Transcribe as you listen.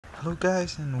Hello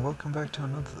guys and welcome back to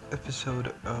another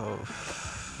episode of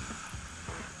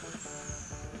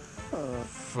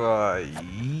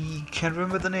I can't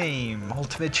remember the name.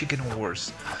 Ultimate Chicken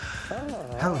Wars.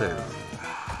 Hello.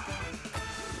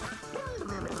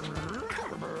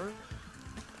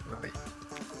 Wait.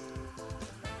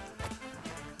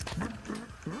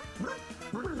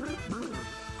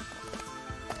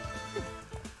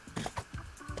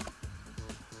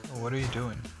 What are you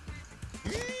doing?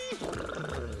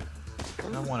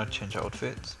 I don't want to change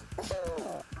outfits. I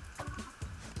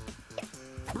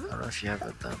don't know if you have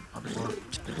them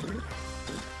unlocked.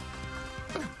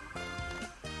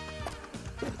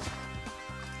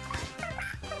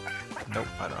 Nope,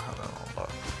 I don't have that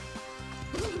unlocked.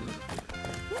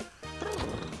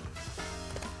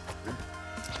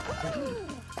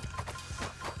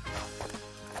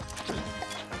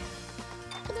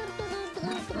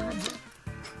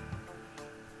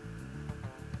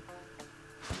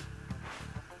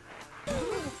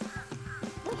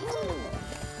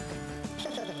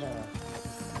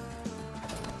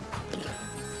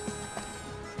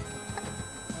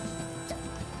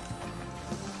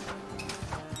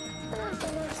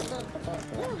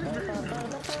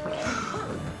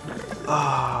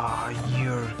 Ah,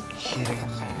 you're kidding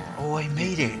me. Oh, I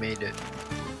made You it. made it.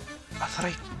 I thought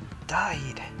I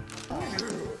died.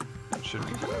 Should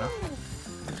be good enough.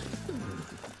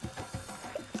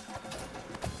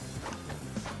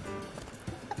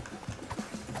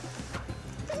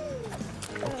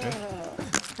 Okay.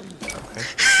 Okay.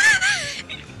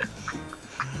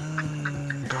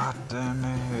 God damn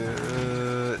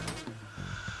it.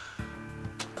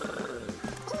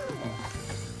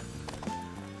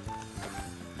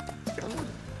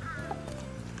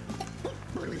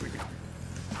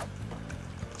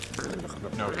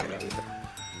 Okay.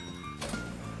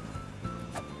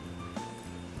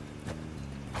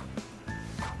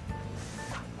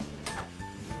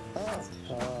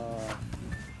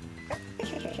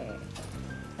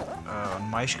 On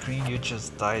my screen you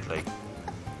just died like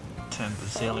 10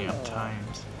 bazillion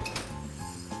times.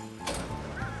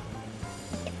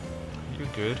 You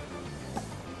good?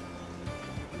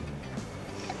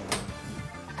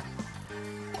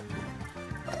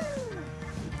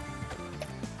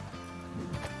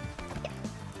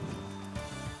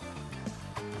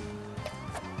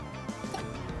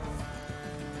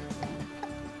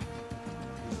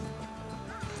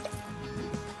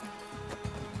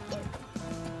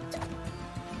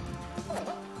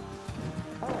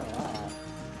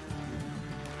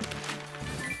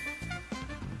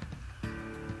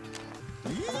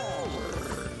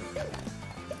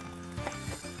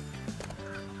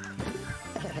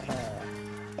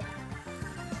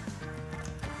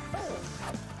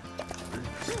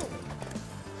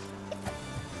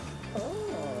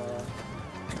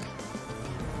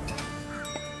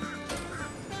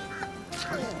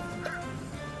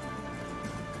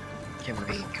 Can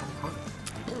we come on?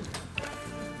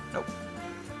 Nope.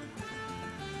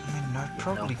 I mean, I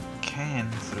probably can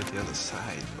through the other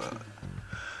side, but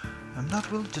I'm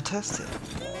not willing to test it.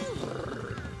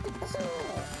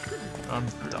 I'm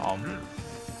dumb.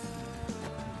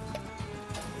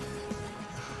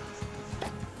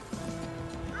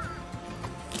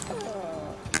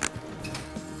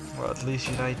 Well, at least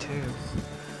you died too.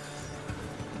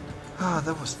 Ah,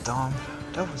 that was dumb.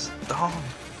 That was dumb.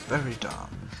 Very dumb.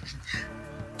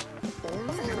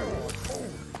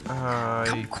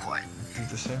 I Quiet. do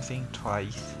the same thing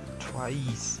twice.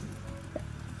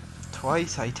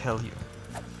 Twice, I tell you.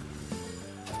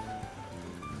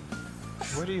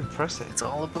 Where do you press it? It's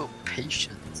all about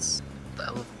patience. The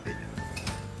elevator.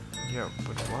 Yeah,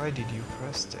 but why did you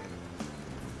press it?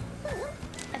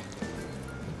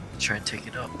 Try and take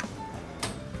it up.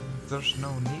 There's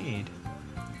no need.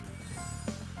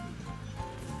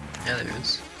 Yeah, there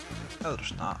is. No,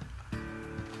 there's not.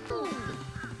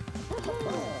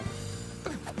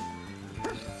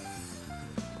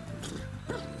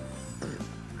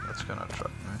 That's gonna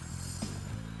trap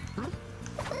me.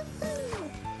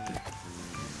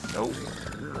 Nope.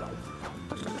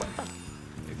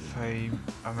 If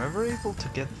I'm ever able to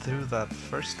get through that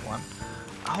first one,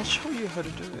 I'll show you how to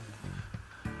do it.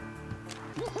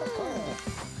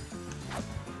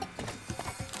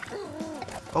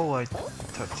 Oh, I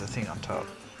touched the thing on top.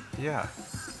 Yeah.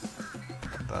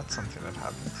 That's something that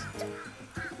happens.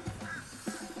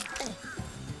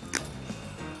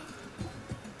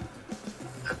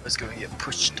 I was going to get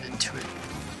pushed into it.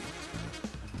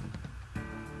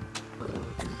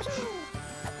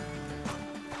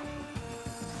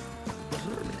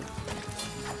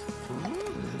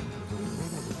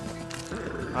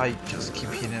 I just keep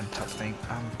hitting top thing.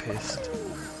 I'm pissed.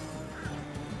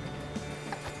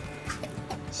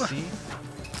 see.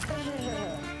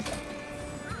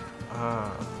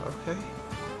 Okay.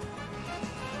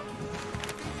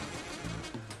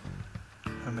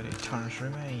 How many turns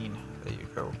remain? There you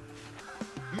go.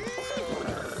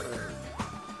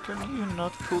 Can you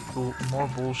not put more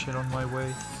bullshit on my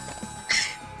way?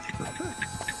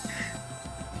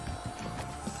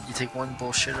 You take one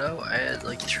bullshit out, I had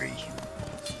like 3.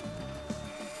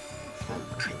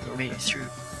 You made it through.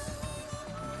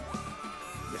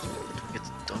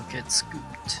 Don't get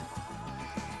scooped.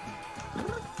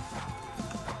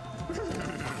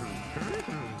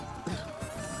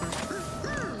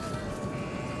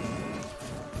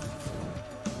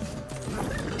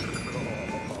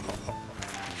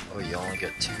 Oh, you only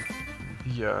get 2.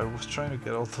 Yeah, I was trying to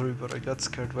get all 3, but I got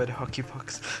scared by the hockey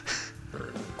pucks.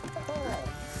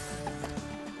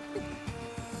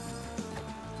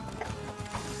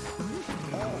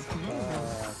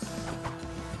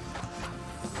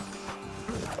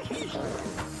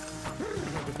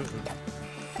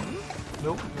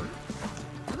 Nope.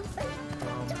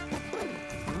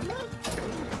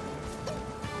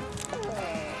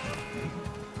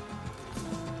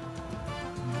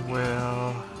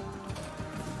 Well...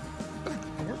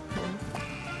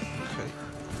 Okay.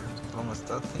 As long as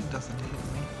that thing doesn't hit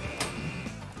me.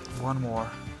 One more.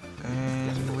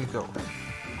 And we go.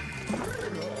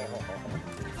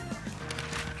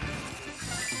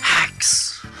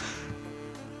 Hacks!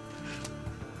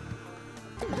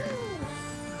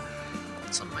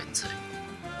 Some might say.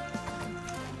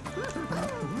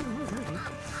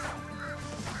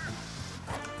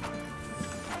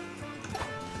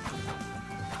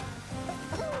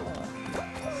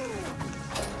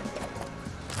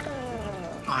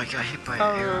 Oh, I got hit by an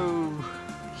arrow. Oh!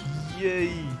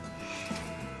 Yay!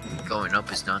 Going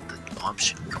up is not the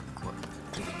option, Kumquat.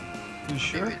 You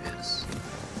sure? Maybe it is.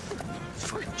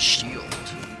 Fucking shield.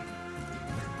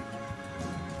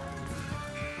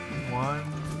 One.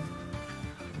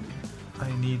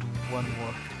 I need one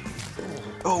more.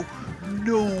 Oh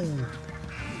no!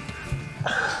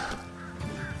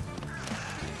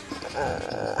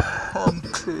 Oh, I'm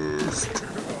pissed.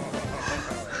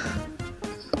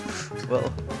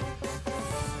 Well,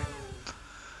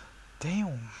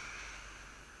 damn.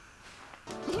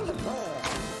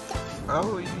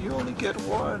 Oh, you only get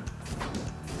one.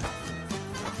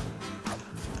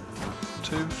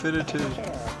 To infinity.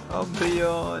 I'm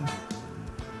beyond.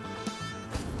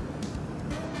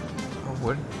 Oh,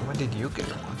 when did you get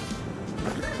one?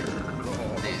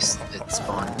 It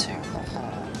spawned 2.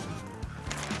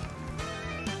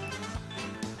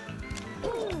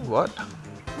 What?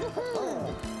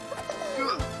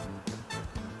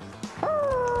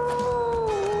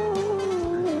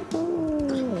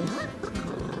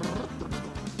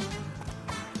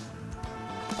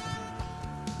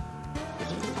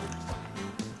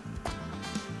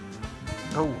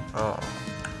 Oh,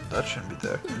 that shouldn't be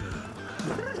there.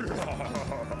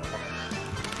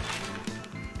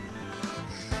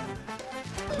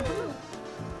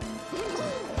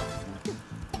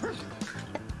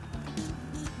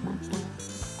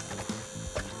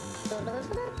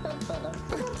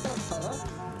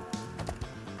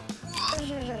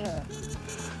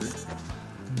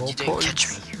 More You didn't catch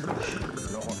points. me.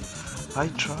 I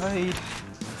tried.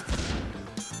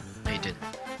 No, you didn't.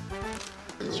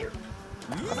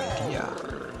 Good idea.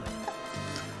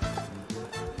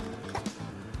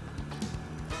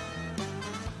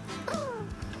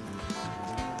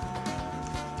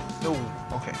 No,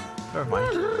 okay, never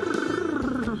mind.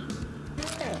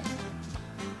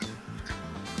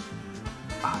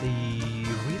 I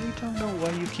really don't know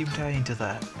why you keep dying to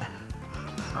that.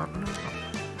 I don't know.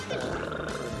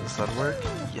 Does that work?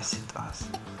 Yes, it does.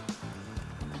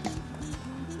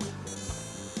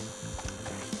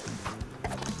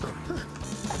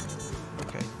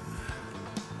 Okay.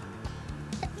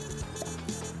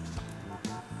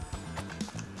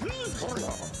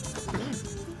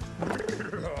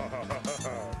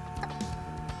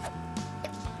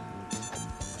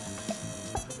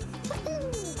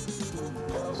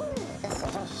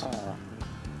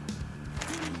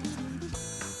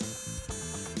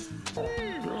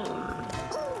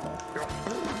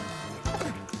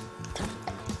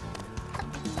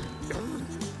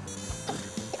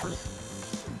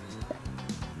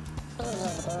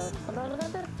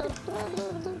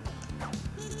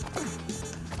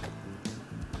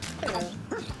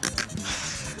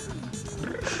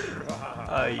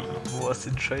 I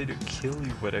wasn't trying to kill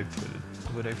you when I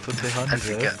put the honey I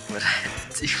there. forgot what I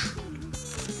had to do.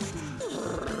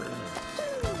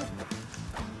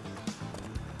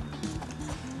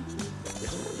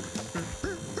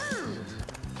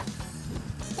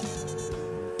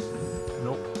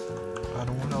 Nope.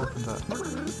 that.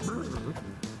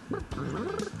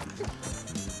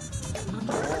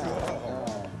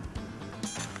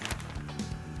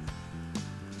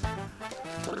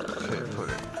 Okay, put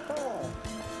it.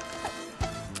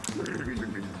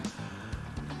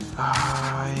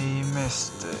 I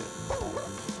missed it.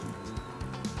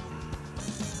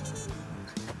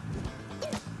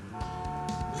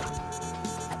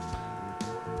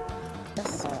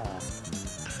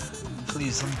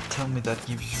 Please don't tell me that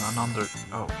gives you an under.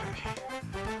 Oh, okay.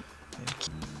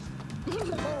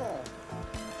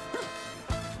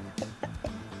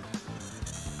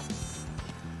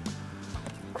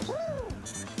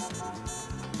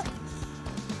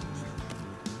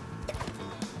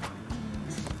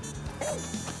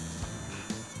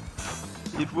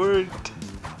 It worked.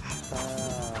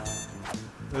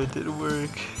 It did work.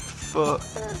 Fuck.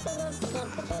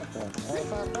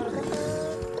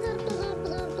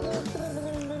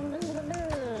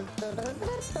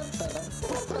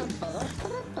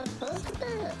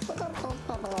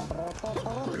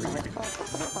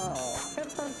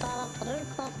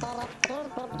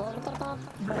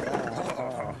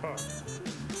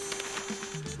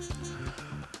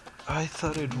 I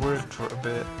thought it worked for a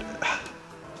bit.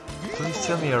 Please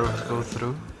tell me I will go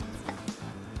through.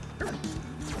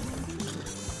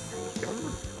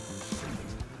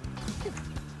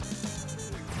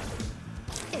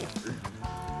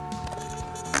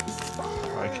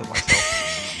 I killed myself.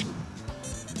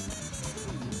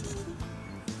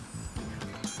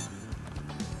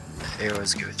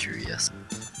 Arrows go through, yes.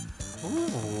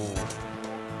 Ooh.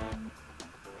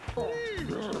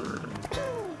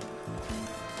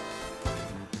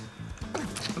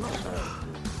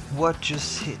 What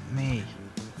just hit me?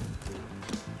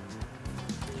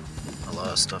 A lot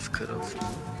of stuff could have.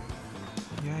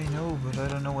 Yeah, I know, but I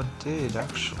don't know what did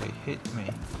actually hit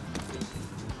me.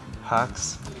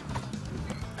 Hacks.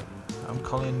 I'm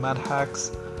calling mad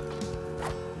hacks.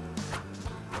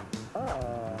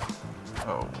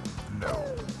 Oh no.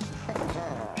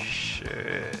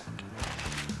 Shit.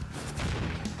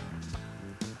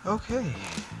 Okay.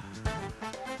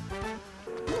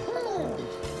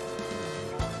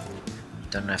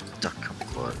 Don't have to duck up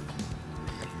quad.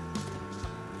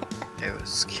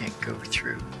 Arrows can't go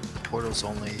through. Portals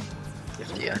only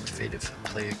deactivate if a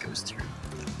player goes through.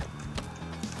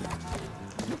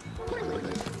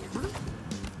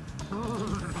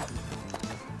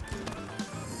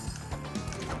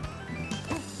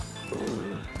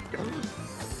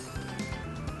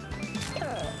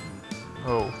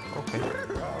 Oh, okay.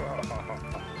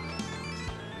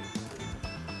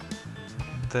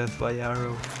 Death by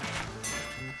arrow.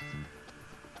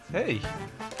 Hey!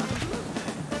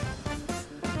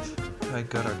 I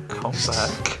got a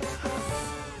comeback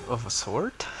of a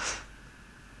sword?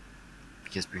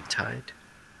 Because we're tied.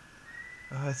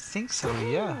 I think so,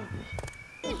 yeah.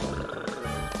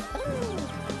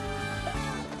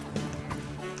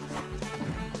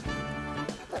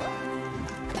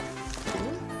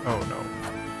 Oh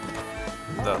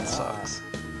no. That sucks.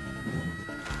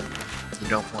 You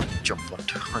don't want to jump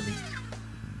onto honey.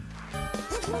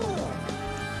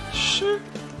 Shit.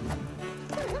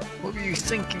 What were you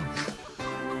thinking?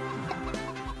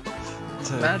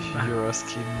 Madman. You're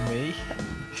asking me?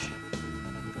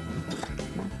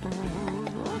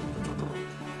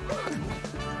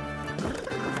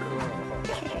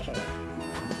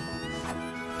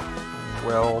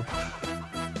 Well...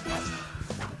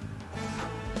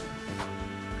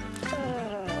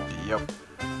 Yep.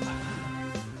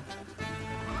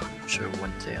 Sure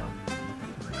went down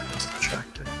across the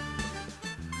tractor.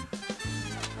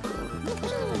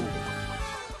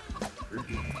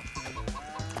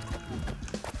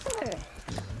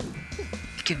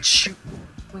 You can shoot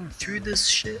going through this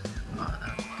shit? Oh,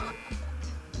 no.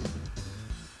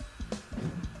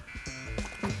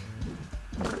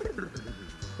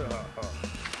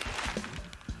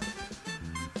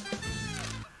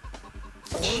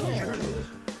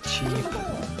 Cheap.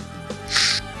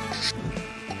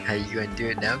 How you gonna do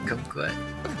it now, Kumquat?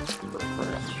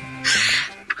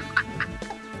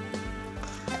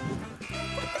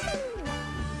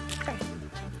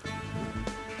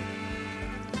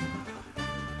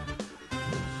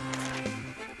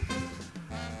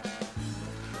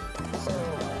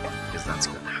 Because that's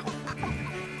gonna help.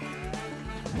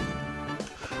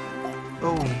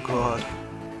 Oh god.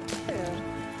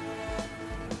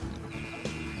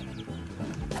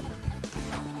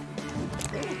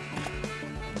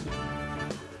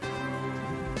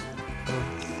 The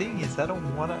thing is, I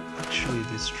don't want to actually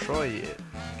destroy it,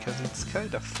 because it's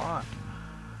kind of fun.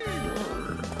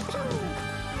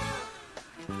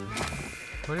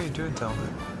 What are you doing down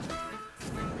there?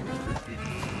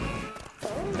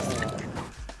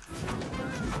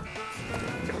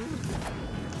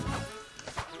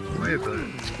 me about it.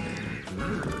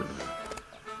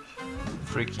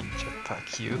 Freaking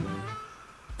jetpack, you.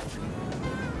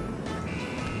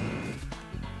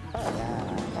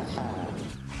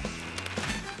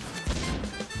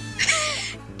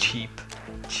 Cheap.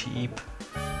 Cheap.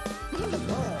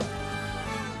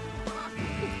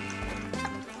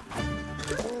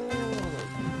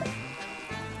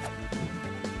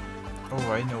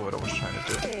 Oh, I know what I was trying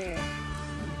to do.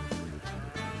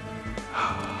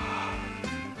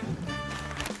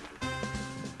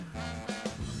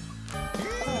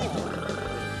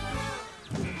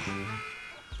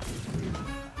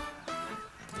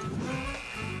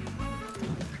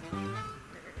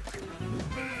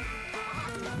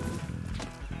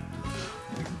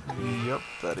 Yup,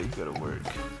 that ain't gonna work.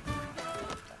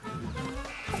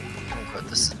 Oh god,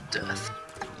 this is death.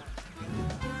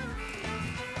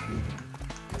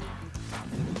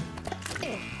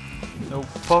 No,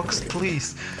 Fox,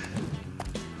 please.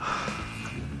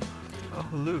 Oh,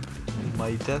 look,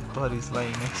 my dead body's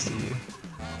lying next to you.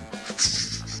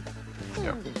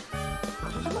 Yep.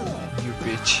 You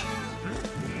bitch.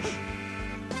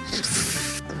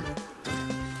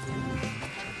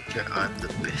 Yeah, I'm the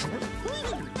bitch.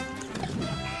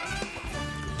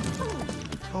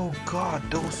 Oh god,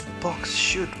 those bugs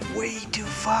shoot way too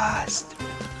fast.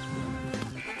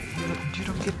 You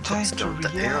don't get time to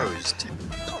react. The arrows do.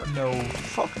 No,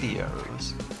 fuck the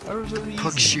arrows. Arrows are easy.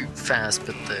 Bugs shoot fast,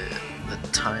 but the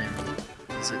time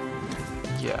is it?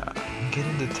 Yeah,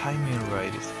 getting the timing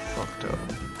right is fucked up.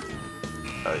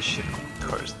 I shouldn't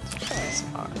curse this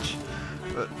much.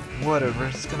 But whatever,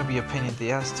 it's gonna be a pain in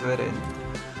the ass to edit.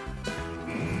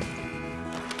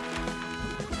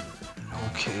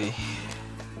 Okay.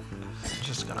 I'm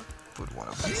just gonna put one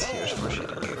of these here for shit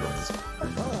and giggles.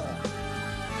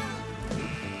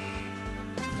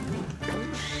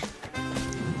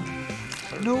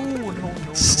 No, no, no,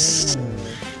 no.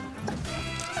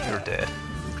 You're dead.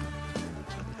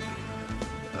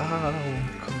 Oh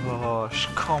gosh,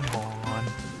 come on.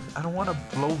 I don't want to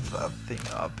blow that thing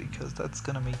up because that's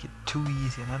gonna make it too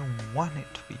easy and I don't want it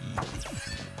to be easy.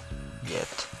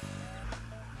 Yet.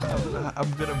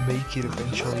 I'm gonna make it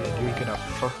eventually and you're gonna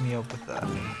fuck me up with that.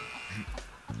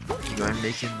 You gonna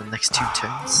make it in the next 2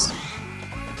 turns?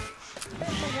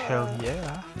 Hell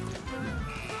yeah.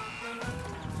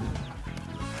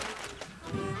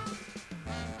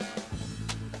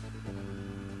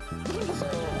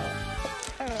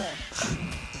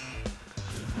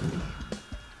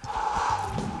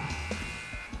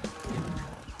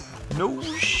 No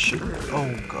shit.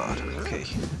 Oh god, okay.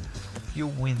 You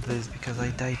win this because I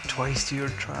died twice to your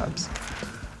traps.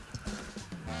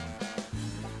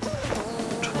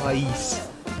 Twice.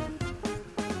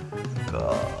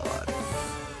 God.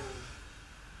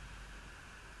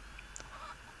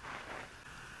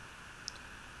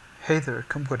 Hey there,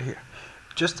 Kumquat here.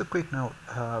 Just a quick note,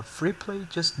 free play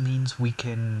just means we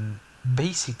can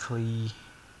basically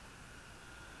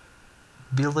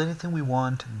build anything we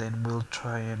want and then we'll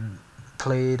try and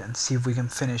play it and see if we can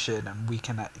finish it and we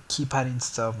can keep adding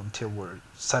stuff until we're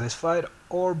satisfied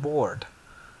or bored.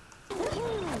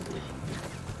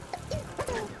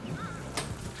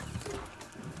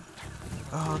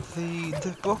 Oh,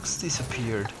 the box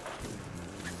disappeared.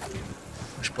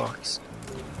 Which box?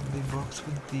 The box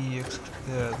with the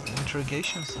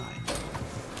interrogation sign.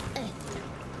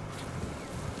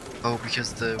 Oh,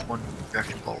 because the one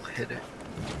wrecking ball hit it.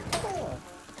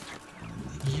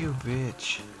 You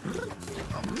bitch.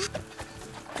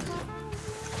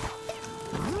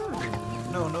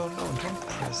 No, no, no, don't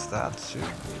press that, too.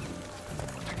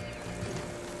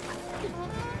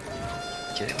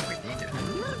 Get it, we need it.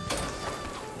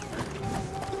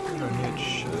 You don't need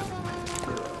shit.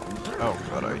 Oh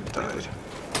god, I died.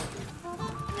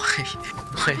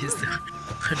 Why is there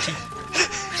honey?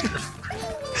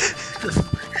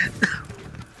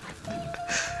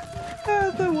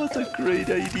 That was a great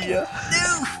idea. No!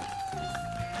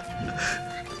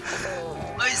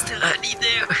 Why is there honey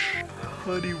there?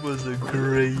 Honey was a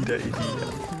great idea.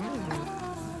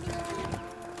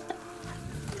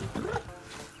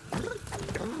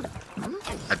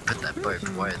 I put that barbed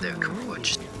wire there,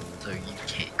 Kumquat, so you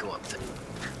can't go up there.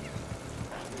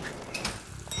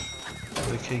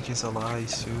 The cake is a lie,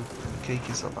 Sue. The cake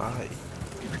is a lie.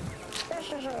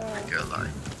 You're a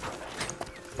lie.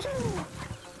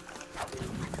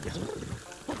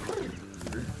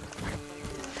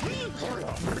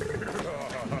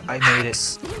 I made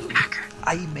it.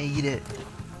 I made it.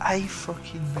 I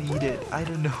fucking made it. I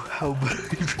don't know how, but I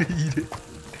made it.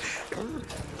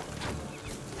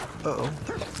 Uh-oh.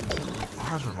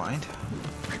 Never mind.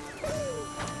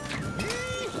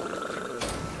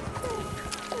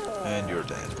 And you're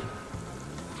dead.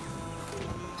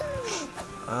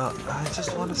 I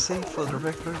just want to say for the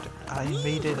record, I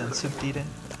made it and Soup didn't.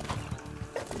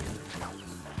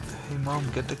 Hey mom,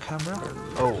 get the camera.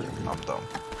 Oh, I'm dumb.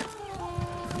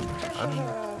 I mean,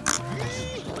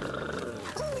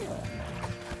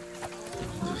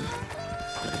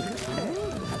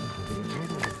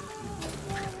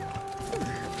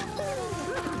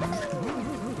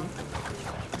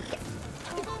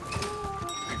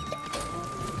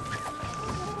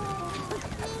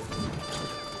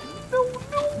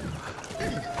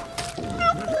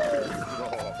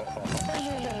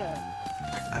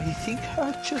 I think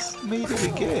I just made it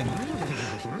again.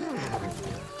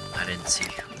 I didn't see.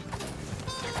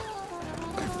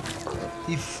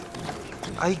 If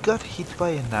I got hit by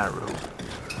an arrow,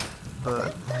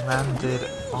 but landed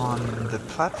on the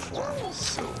platform,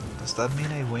 so does that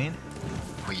mean I win?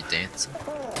 Were you dancing?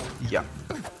 Yeah,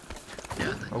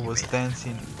 Yeah, then I you was made it.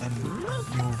 dancing and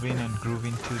moving and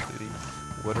grooving to the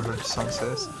whatever the song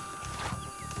says.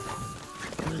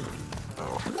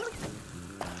 Oh.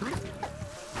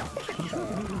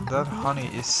 That honey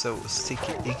is so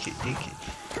sticky, icky, icky.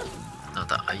 No,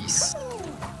 the ice.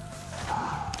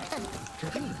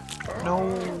 No,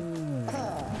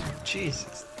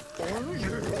 Jesus.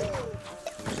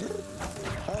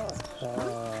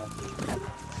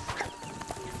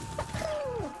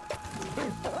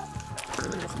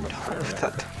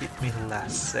 That hit me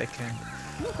last second.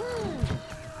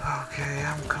 Okay,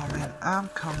 I'm coming.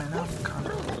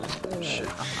 Shit,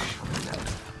 I'm not coming down.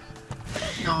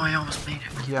 No, I almost made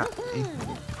it. Yeah,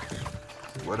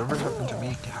 whatever happened to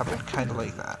me happened kind of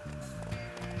like that.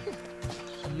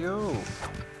 Yo.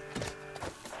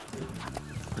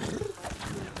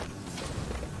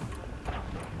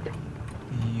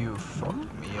 You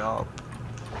fucked me up.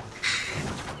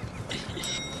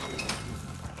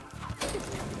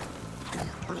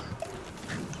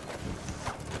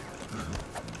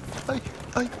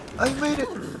 I made it.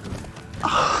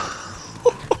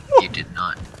 You did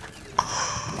not.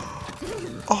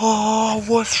 Oh,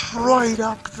 what's right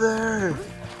up there?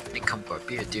 Hey, come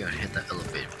Barbia, dear, and hit that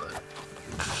elevator button.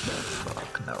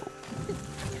 Fuck no.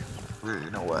 You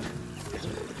know what?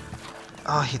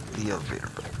 I'll hit the elevator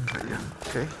button for you,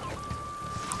 okay?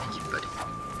 Thank you, buddy.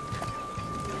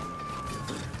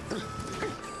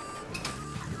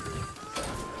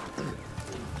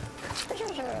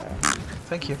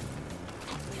 Thank you.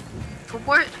 For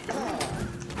what?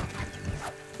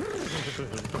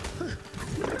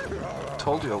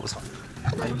 Told you I was.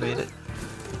 I made it.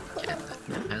 Yeah,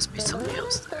 there has to be something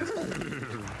else there.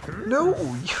 No,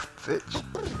 you bitch.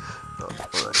 Oh,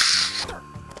 alright.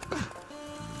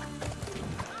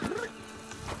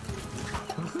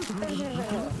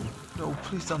 No,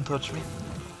 please don't touch me.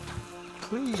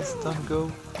 Please don't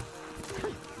go.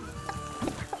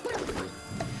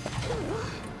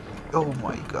 Oh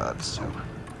my god, Sue.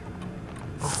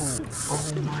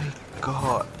 Oh my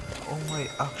god. Oh my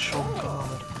actual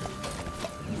god.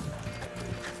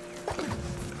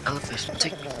 Elevator,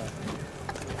 take me.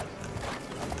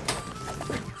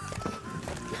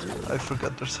 I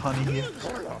forgot there's honey here.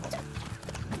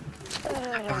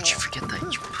 How would you forget that?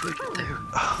 You put it there.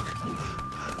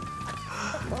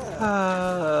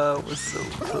 Ah, I was so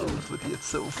close, but yet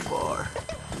so far.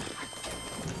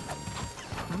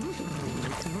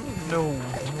 No,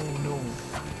 no.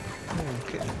 No,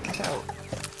 get out.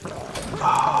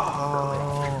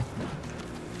 Oh.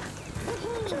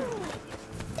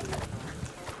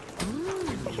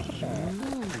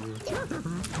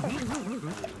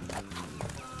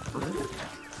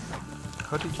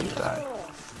 How did you die?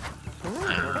 I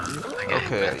got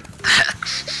Okay. hit.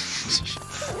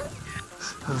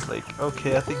 I was like,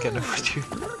 okay, I think I know what you.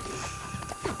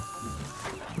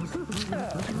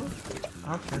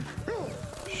 Okay.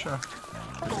 Sure.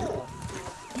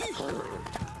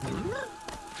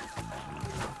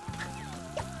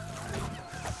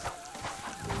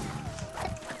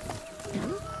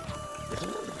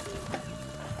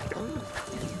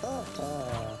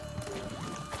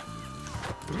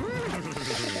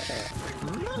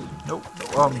 Nope.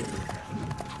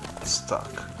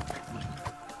 Stuck.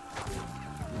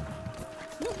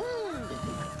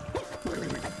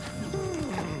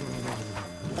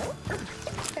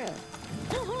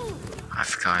 I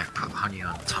forgot I put honey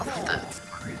on top of that.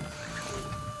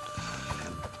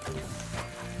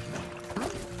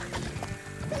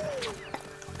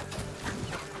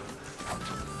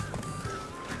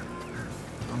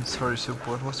 I'm sorry, Soup,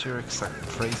 what was your exact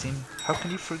phrasing? How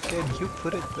can you forget? You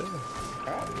put it there.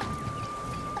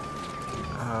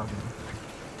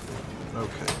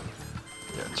 Okay.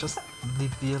 Yeah, just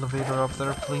leave the elevator up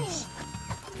there, please.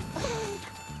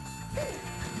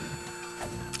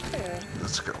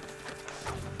 Let's go.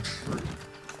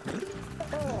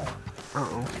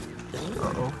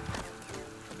 Uh-oh.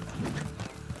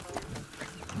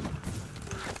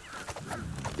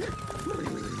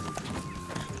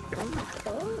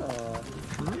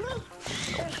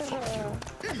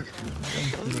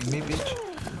 Ain't kidding me, bitch.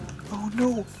 Oh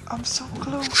no, I'm so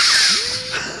close.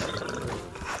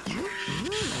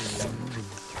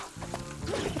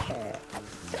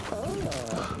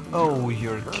 Oh,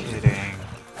 you're kidding.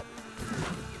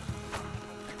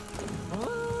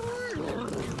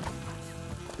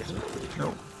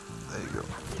 No, there you go.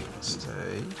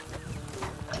 Stay.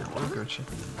 We're Gucci.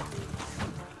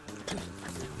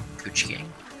 Gucci gang.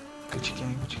 Gucci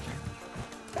gang, Gucci gang.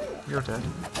 You're dead.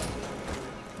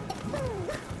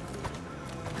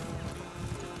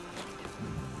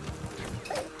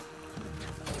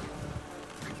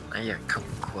 Not yet,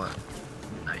 kumquat.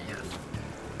 Not yet.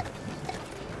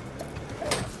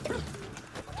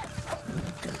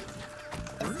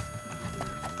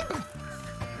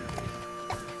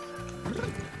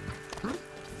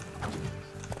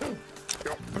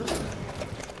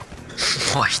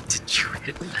 Why did you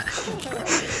hit that?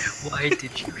 Why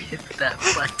did you hit that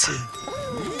button?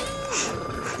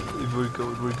 If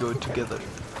we're going together.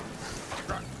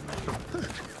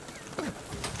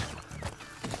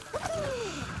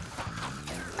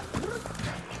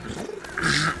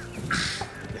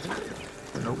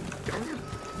 Nope.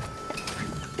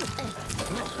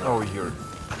 Oh, you're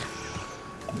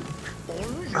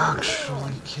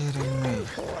actually kidding me.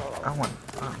 I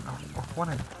want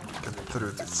to get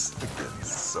through this again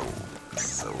so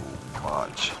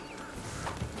much.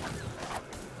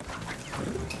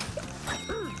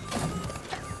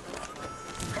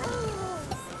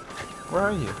 Where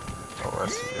are you? Oh, I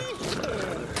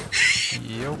see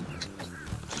you. Yep.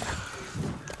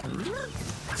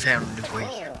 I found the way.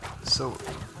 So,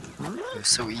 It was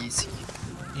so easy.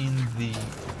 in the...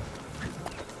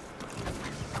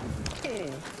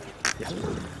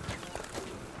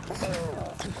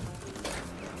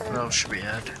 What else should we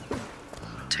add?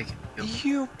 Take it. Yep.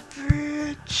 You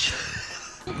bitch!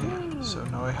 So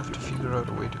now I have to figure out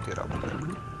a way to get up there.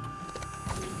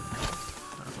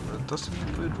 It doesn't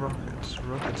include rockets.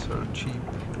 Rockets are cheap.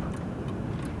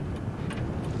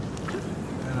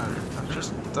 And I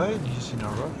just died using a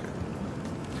rocket.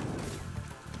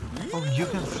 Oh, you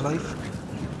can fly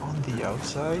on the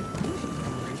outside?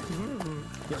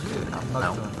 Yeah, I'm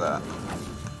not doing that.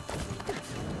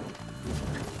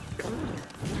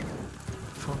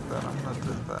 Fuck that, I'm not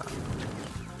doing that.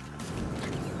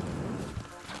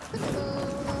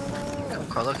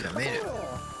 Oh, look, I made it.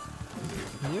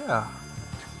 Yeah.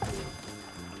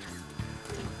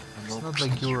 It's not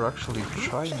like you were actually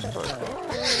trying, but...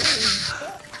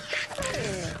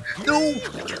 No!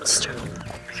 I got stuck.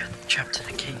 I got trapped in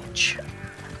a cage.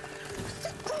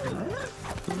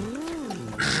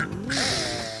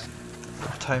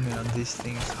 Timing on these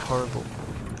things is horrible.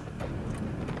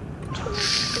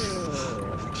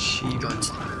 Cheap.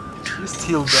 You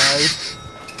still died.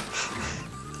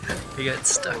 I got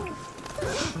stuck.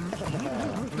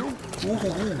 Ooh.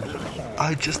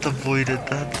 I just avoided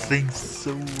that thing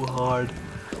so hard.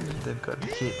 Then got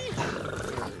hit.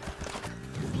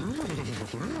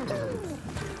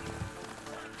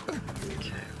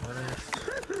 Okay, what if...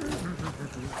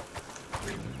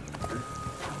 Okay,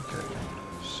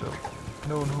 so...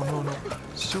 No.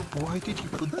 Soup, why did you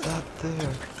put that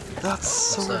there? That's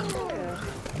so... What's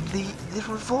that? The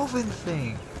revolving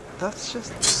thing. That's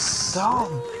just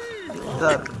dumb.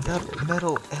 That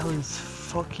metal L is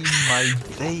fucking my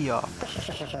day up.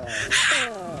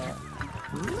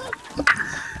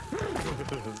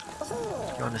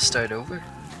 You want to start over?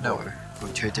 No. Or go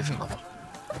to a different level?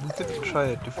 We could try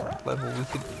a different level. We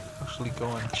could actually go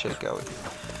and check out.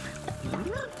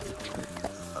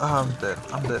 I'm dead.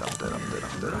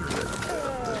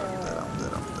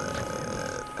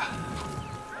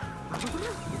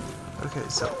 Okay,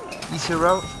 so easy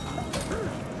route.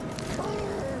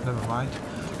 Never mind.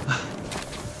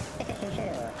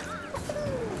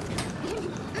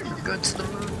 You're going to the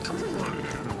moon, come on.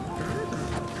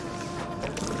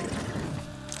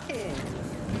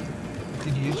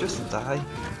 Did you just die?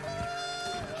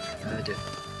 I did.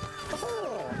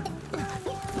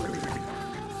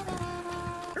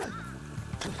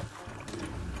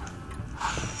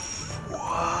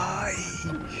 Why?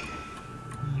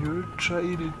 You're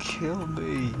trying to kill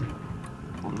me.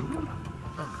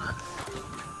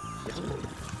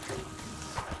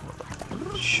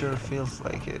 Sure feels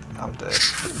like it. I'm dead.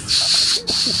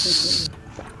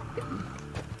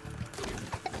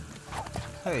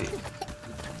 Hey.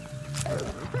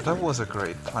 That was a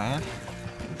great plan.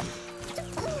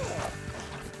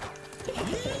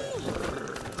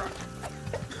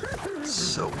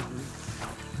 So,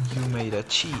 you made a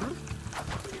cheat.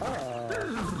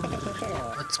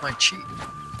 What's my cheat?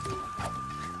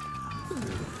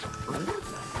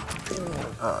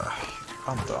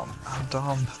 I'm dumb. I'm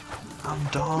dumb. I'm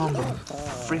dumb. I'm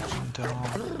freaking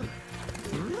dumb.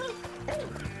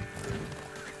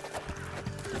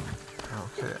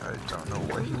 Okay, I don't know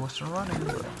where he was running,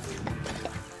 but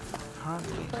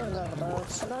apparently he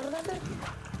was.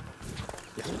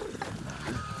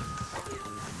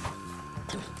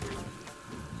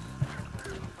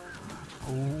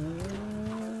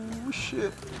 Oh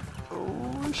shit.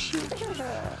 Oh shit.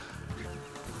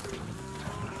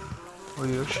 Oh,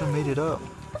 you actually made it up.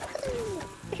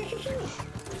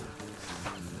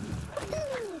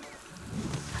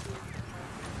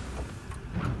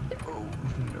 Oh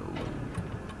no.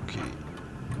 Okay.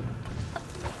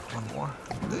 One more.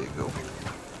 There you go.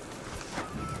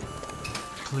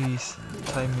 Please,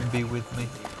 time and be with me.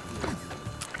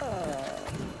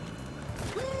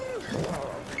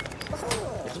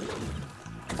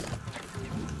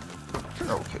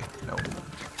 Okay, no.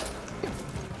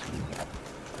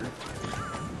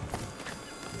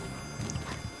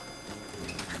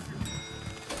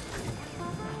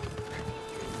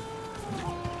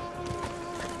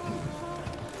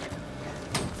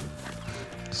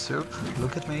 Soup,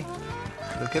 look at me.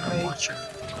 Look at me. Watch it.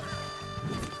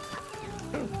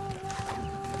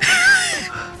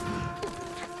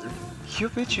 You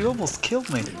bitch, you almost killed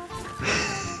me.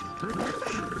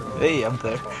 Hey, I'm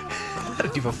there. I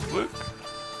don't give a fuck.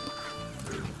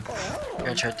 You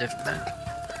gonna try a different map?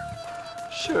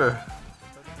 Sure.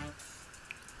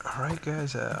 Alright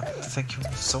guys, thank you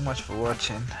so much for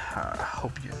watching. I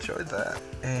hope you enjoyed that.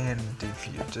 And if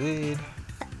you did,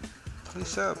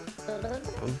 please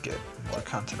we'll get more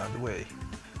content on the way.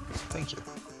 Thank you.